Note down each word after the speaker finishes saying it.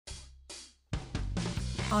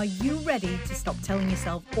Are you ready to stop telling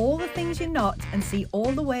yourself all the things you're not and see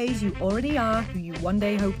all the ways you already are who you one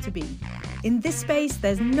day hope to be? In this space,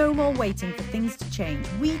 there's no more waiting for things to change.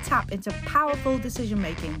 We tap into powerful decision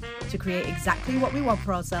making to create exactly what we want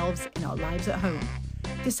for ourselves in our lives at home.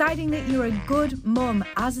 Deciding that you're a good mum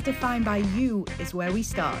as defined by you is where we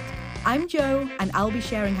start. I'm Jo, and I'll be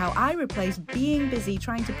sharing how I replace being busy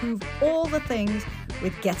trying to prove all the things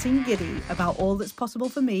with getting giddy about all that's possible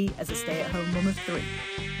for me as a stay-at-home mum of 3.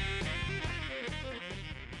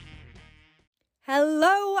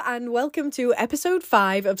 Hello and welcome to episode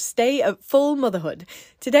 5 of Stay at Full Motherhood.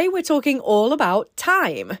 Today we're talking all about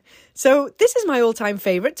time. So this is my all-time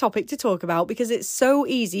favourite topic to talk about because it's so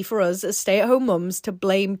easy for us as stay-at-home mums to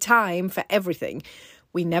blame time for everything.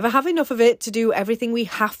 We never have enough of it to do everything we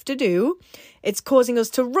have to do. It's causing us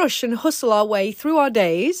to rush and hustle our way through our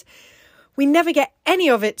days. We never get any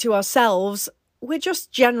of it to ourselves. We're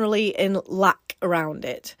just generally in lack around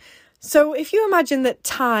it. So if you imagine that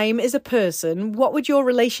time is a person, what would your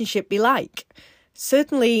relationship be like?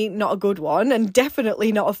 Certainly not a good one, and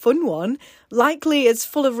definitely not a fun one. Likely it's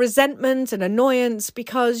full of resentment and annoyance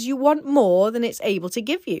because you want more than it's able to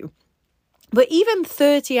give you. But even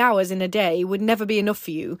 30 hours in a day would never be enough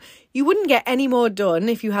for you. You wouldn't get any more done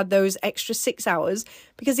if you had those extra 6 hours,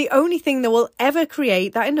 because the only thing that will ever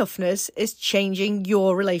create that enoughness is changing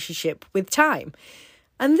your relationship with time.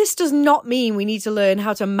 And this does not mean we need to learn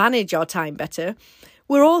how to manage our time better.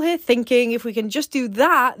 We're all here thinking if we can just do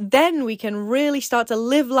that, then we can really start to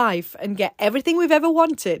live life and get everything we've ever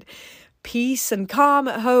wanted. Peace and calm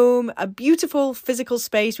at home, a beautiful physical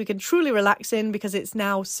space we can truly relax in because it's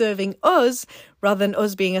now serving us rather than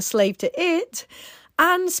us being a slave to it,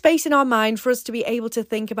 and space in our mind for us to be able to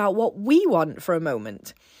think about what we want for a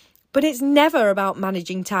moment. But it's never about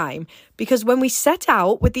managing time, because when we set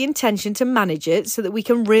out with the intention to manage it so that we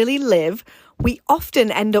can really live, we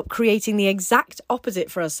often end up creating the exact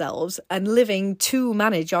opposite for ourselves and living to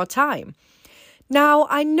manage our time. Now,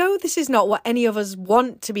 I know this is not what any of us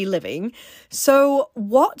want to be living, so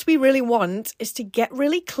what we really want is to get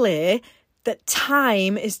really clear that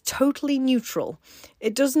time is totally neutral.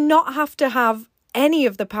 It does not have to have any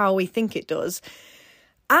of the power we think it does.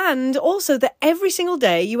 And also that every single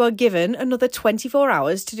day you are given another 24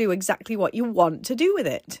 hours to do exactly what you want to do with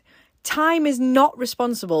it. Time is not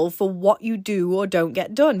responsible for what you do or don't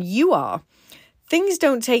get done. You are. Things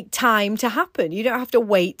don't take time to happen. You don't have to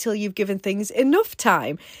wait till you've given things enough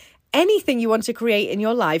time. Anything you want to create in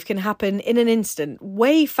your life can happen in an instant,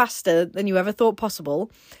 way faster than you ever thought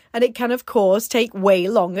possible. And it can, of course, take way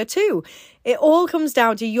longer too. It all comes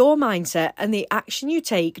down to your mindset and the action you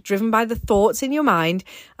take, driven by the thoughts in your mind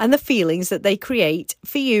and the feelings that they create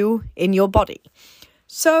for you in your body.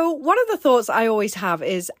 So one of the thoughts I always have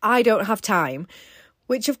is, I don't have time,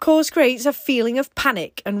 which of course creates a feeling of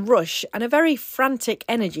panic and rush and a very frantic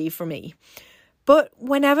energy for me. But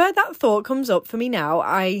whenever that thought comes up for me now,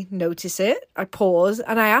 I notice it, I pause,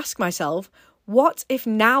 and I ask myself, what if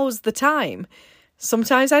now's the time?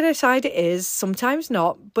 Sometimes I decide it is, sometimes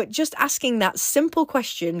not, but just asking that simple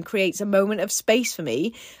question creates a moment of space for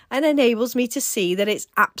me and enables me to see that it's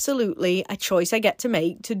absolutely a choice I get to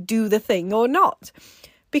make to do the thing or not.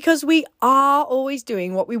 Because we are always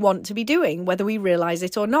doing what we want to be doing, whether we realise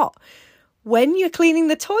it or not. When you're cleaning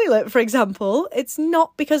the toilet, for example, it's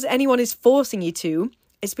not because anyone is forcing you to,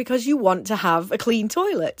 it's because you want to have a clean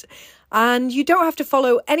toilet. And you don't have to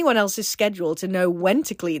follow anyone else's schedule to know when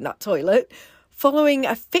to clean that toilet. Following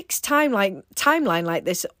a fixed timeline like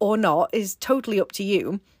this or not is totally up to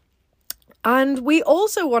you. And we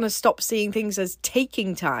also want to stop seeing things as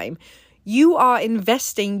taking time. You are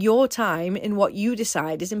investing your time in what you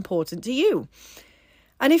decide is important to you.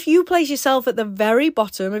 And if you place yourself at the very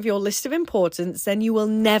bottom of your list of importance, then you will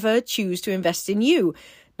never choose to invest in you.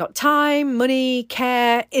 Not time, money,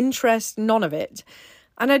 care, interest, none of it.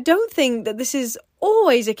 And I don't think that this is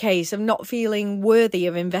always a case of not feeling worthy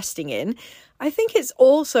of investing in. I think it's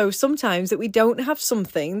also sometimes that we don't have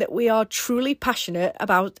something that we are truly passionate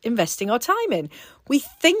about investing our time in. We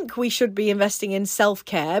think we should be investing in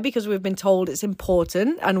self-care because we've been told it's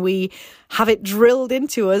important and we have it drilled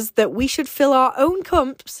into us that we should fill our own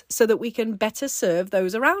cups so that we can better serve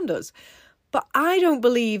those around us. But I don't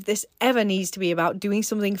believe this ever needs to be about doing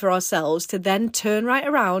something for ourselves to then turn right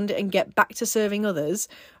around and get back to serving others,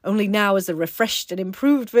 only now as a refreshed and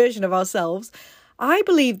improved version of ourselves. I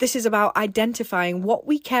believe this is about identifying what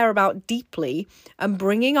we care about deeply and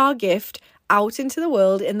bringing our gift out into the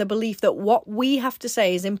world in the belief that what we have to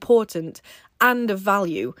say is important and of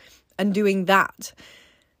value, and doing that.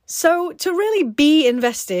 So to really be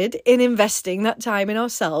invested in investing that time in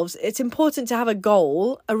ourselves, it's important to have a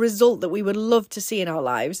goal, a result that we would love to see in our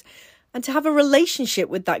lives, and to have a relationship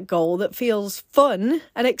with that goal that feels fun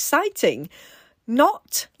and exciting.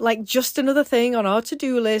 Not like just another thing on our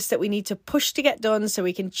to-do list that we need to push to get done so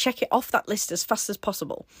we can check it off that list as fast as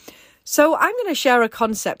possible. So I'm going to share a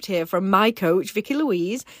concept here from my coach, Vicky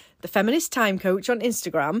Louise, the Feminist Time Coach on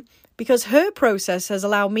Instagram, because her process has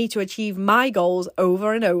allowed me to achieve my goals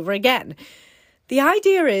over and over again. The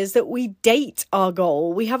idea is that we date our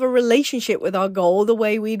goal. We have a relationship with our goal the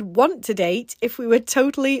way we'd want to date if we were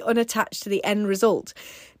totally unattached to the end result.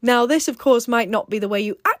 Now, this, of course, might not be the way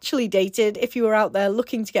you actually dated if you were out there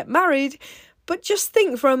looking to get married, but just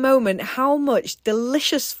think for a moment how much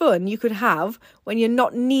delicious fun you could have when you're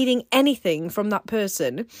not needing anything from that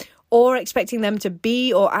person or expecting them to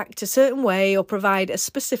be or act a certain way or provide a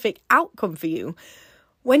specific outcome for you.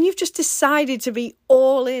 When you've just decided to be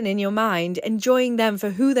all in your mind, enjoying them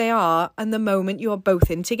for who they are and the moment you are both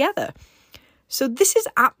in together. So this is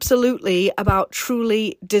absolutely about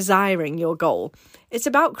truly desiring your goal. It's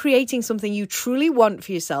about creating something you truly want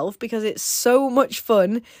for yourself because it's so much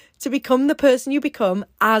fun to become the person you become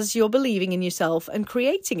as you're believing in yourself and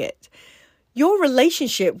creating it. Your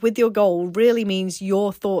relationship with your goal really means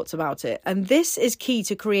your thoughts about it. And this is key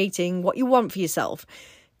to creating what you want for yourself.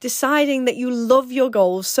 Deciding that you love your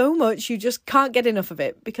goal so much you just can't get enough of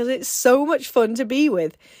it because it's so much fun to be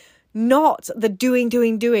with. Not the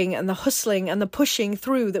doing and the hustling and the pushing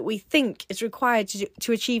through that we think is required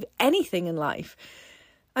to achieve anything in life.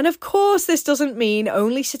 And of course, this doesn't mean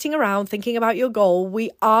only sitting around thinking about your goal.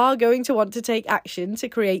 We are going to want to take action to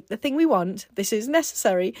create the thing we want. This is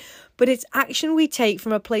necessary, but it's action we take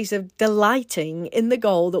from a place of delighting in the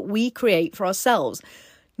goal that we create for ourselves,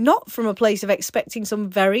 not from a place of expecting some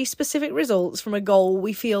very specific results from a goal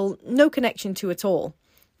we feel no connection to at all.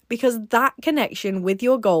 Because that connection with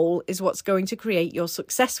your goal is what's going to create your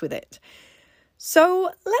success with it. So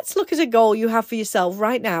let's look at a goal you have for yourself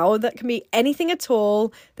right now that can be anything at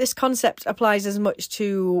all. This concept applies as much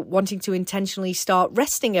to wanting to intentionally start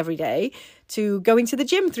resting every day, to going to the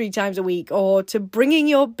gym 3 times a week, or to bringing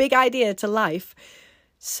your big idea to life.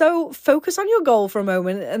 So focus on your goal for a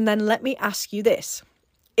moment and then let me ask you this.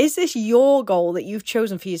 Is this your goal that you've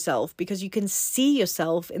chosen for yourself because you can see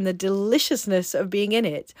yourself in the deliciousness of being in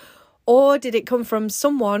it? Or did it come from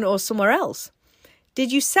someone or somewhere else?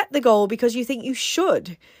 Did you set the goal because you think you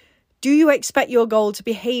should? Do you expect your goal to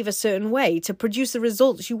behave a certain way, to produce the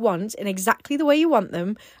results you want in exactly the way you want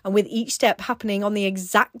them, and with each step happening on the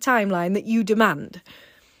exact timeline that you demand?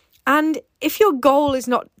 And if your goal is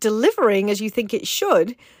not delivering as you think it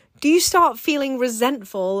should, do you start feeling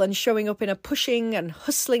resentful and showing up in a pushing and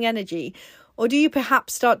hustling energy? Or do you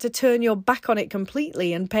perhaps start to turn your back on it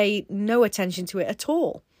completely and pay no attention to it at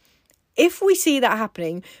all? If we see that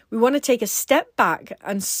happening, we want to take a step back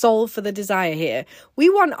and solve for the desire here. We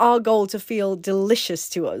want our goal to feel delicious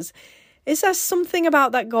to us. Is there something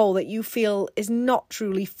about that goal that you feel is not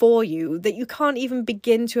truly for you, that you can't even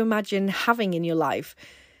begin to imagine having in your life?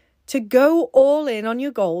 To go all in on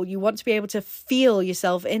your goal, you want to be able to feel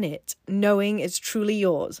yourself in it, knowing it's truly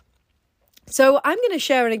yours. So I'm going to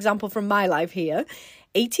share an example from my life here.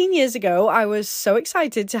 18 years ago, I was so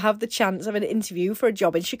excited to have the chance of an interview for a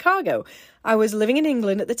job in Chicago. I was living in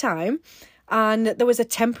England at the time, and there was a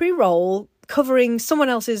temporary role covering someone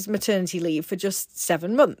else's maternity leave for just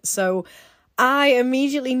 7 months. So I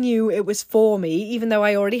immediately knew it was for me, even though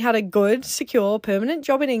I already had a good, secure, permanent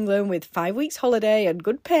job in England with 5 weeks holiday and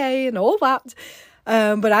good pay and all that.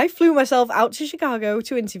 But I flew myself out to Chicago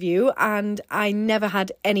to interview, and I never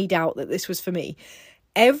had any doubt that this was for me.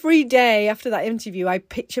 Every day after that interview, I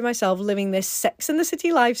picture myself living this Sex and the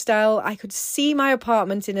City lifestyle. I could see my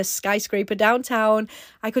apartment in a skyscraper downtown.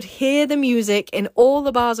 I could hear the music in all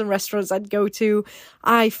the bars and restaurants I'd go to.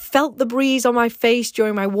 I felt the breeze on my face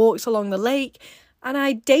during my walks along the lake. And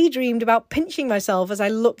I daydreamed about pinching myself as I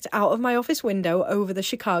looked out of my office window over the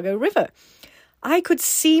Chicago River. I could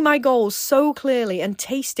see my goals so clearly and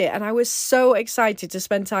taste it. And I was so excited to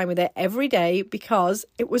spend time with it every day because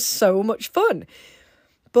it was so much fun.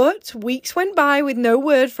 But weeks went by with no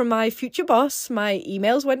word from my future boss. My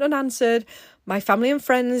emails went unanswered. My family and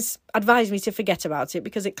friends advised me to forget about it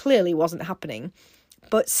because it clearly wasn't happening.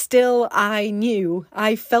 But still, I knew.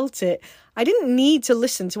 I felt it. I didn't need to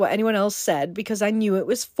listen to what anyone else said because I knew it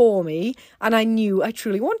was for me and I knew I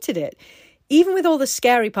truly wanted it. Even with all the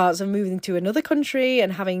scary parts of moving to another country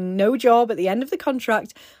and having no job at the end of the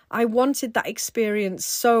contract, I wanted that experience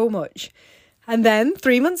so much. And then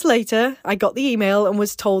 3 months later, I got the email and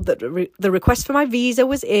was told that the request for my visa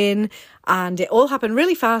was in, and it all happened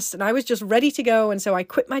really fast and I was just ready to go. And so I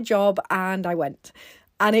quit my job and I went.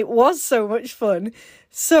 And it was so much fun.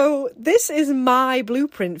 So this is my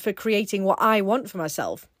blueprint for creating what I want for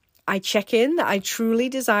myself. I check in that I truly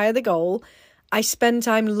desire the goal. I spend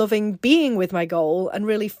time loving being with my goal and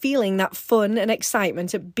really feeling that fun and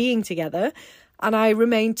excitement at being together. And I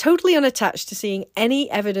remain totally unattached to seeing any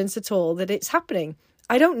evidence at all that it's happening.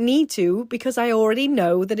 I don't need to because I already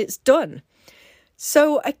know that it's done.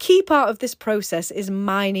 So a key part of this process is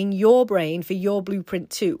mining your brain for your blueprint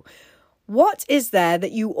too. What is there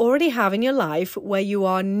that you already have in your life where you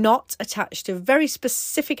are not attached to very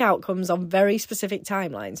specific outcomes on very specific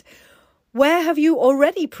timelines? Where have you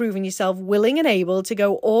already proven yourself willing and able to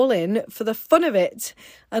go all in for the fun of it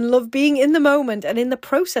and love being in the moment and in the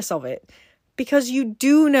process of it? Because you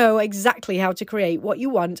do know exactly how to create what you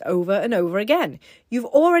want over and over again. You've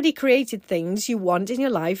already created things you want in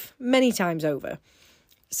your life many times over.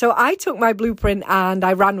 So I took my blueprint and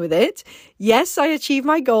I ran with it. Yes, I achieved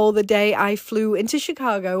my goal the day I flew into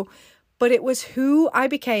Chicago, but it was who I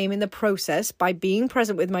became in the process by being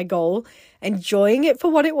present with my goal, enjoying it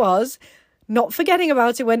for what it was, not forgetting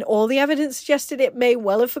about it when all the evidence suggested it may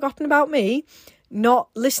well have forgotten about me, not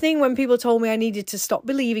listening when people told me I needed to stop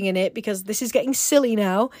believing in it because this is getting silly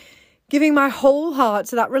now, giving my whole heart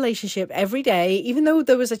to that relationship every day, even though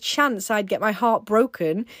there was a chance I'd get my heart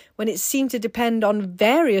broken when it seemed to depend on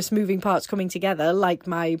various moving parts coming together, like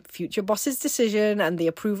my future boss's decision and the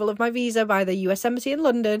approval of my visa by the US Embassy in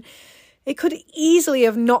London. It could easily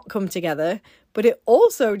have not come together, but it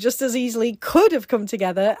also just as easily could have come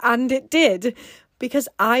together, and it did, because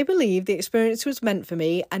I believed the experience was meant for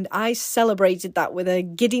me, and I celebrated that with a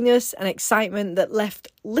giddiness and excitement that left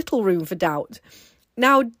little room for doubt.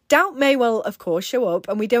 Now, doubt may well, of course, show up,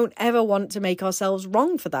 and we don't ever want to make ourselves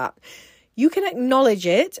wrong for that. You can acknowledge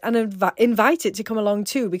it and invite it to come along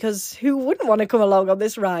too, because who wouldn't want to come along on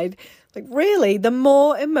this ride? Like, really, the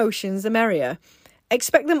more emotions, the merrier.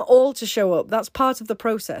 Expect them all to show up. That's part of the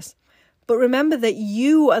process. But remember that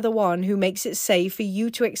you are the one who makes it safe for you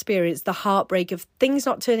to experience the heartbreak of things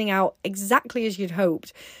not turning out exactly as you'd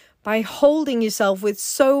hoped, by holding yourself with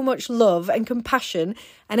so much love and compassion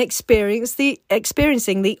and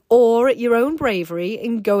experiencing the awe at your own bravery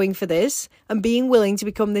in going for this and being willing to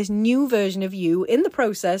become this new version of you in the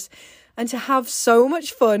process, and to have so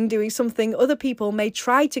much fun doing something other people may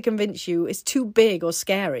try to convince you is too big or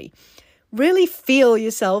scary. Really feel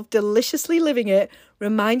yourself deliciously living it.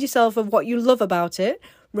 Remind yourself of what you love about it.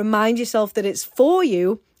 Remind yourself that it's for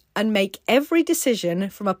you, and make every decision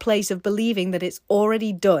from a place of believing that it's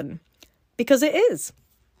already done. Because it is.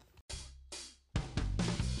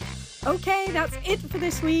 Okay, that's it for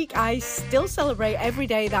this week. I still celebrate every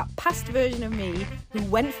day that past version of me who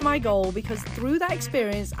went for my goal, because through that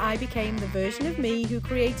experience, I became the version of me who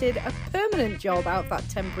created a permanent job out of that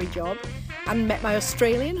temporary job and met my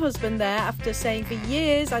Australian husband there after saying for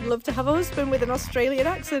years I'd love to have a husband with an Australian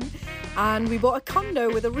accent. And we bought a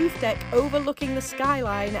condo with a roof deck overlooking the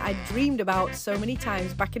skyline I dreamed about so many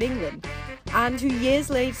times back in England. And who years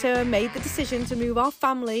later made the decision to move our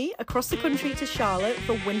family across the country to Charlotte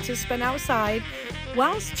for winters spent outside,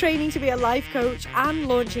 whilst training to be a life coach and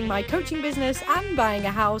launching my coaching business and buying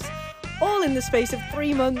a house, all in the space of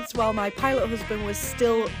 3 months while my pilot husband was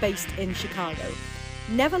still based in Chicago.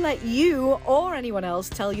 Never let you or anyone else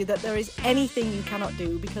tell you that there is anything you cannot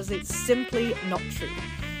do, because it's simply not true.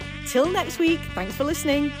 Till next week, thanks for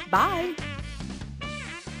listening. Bye.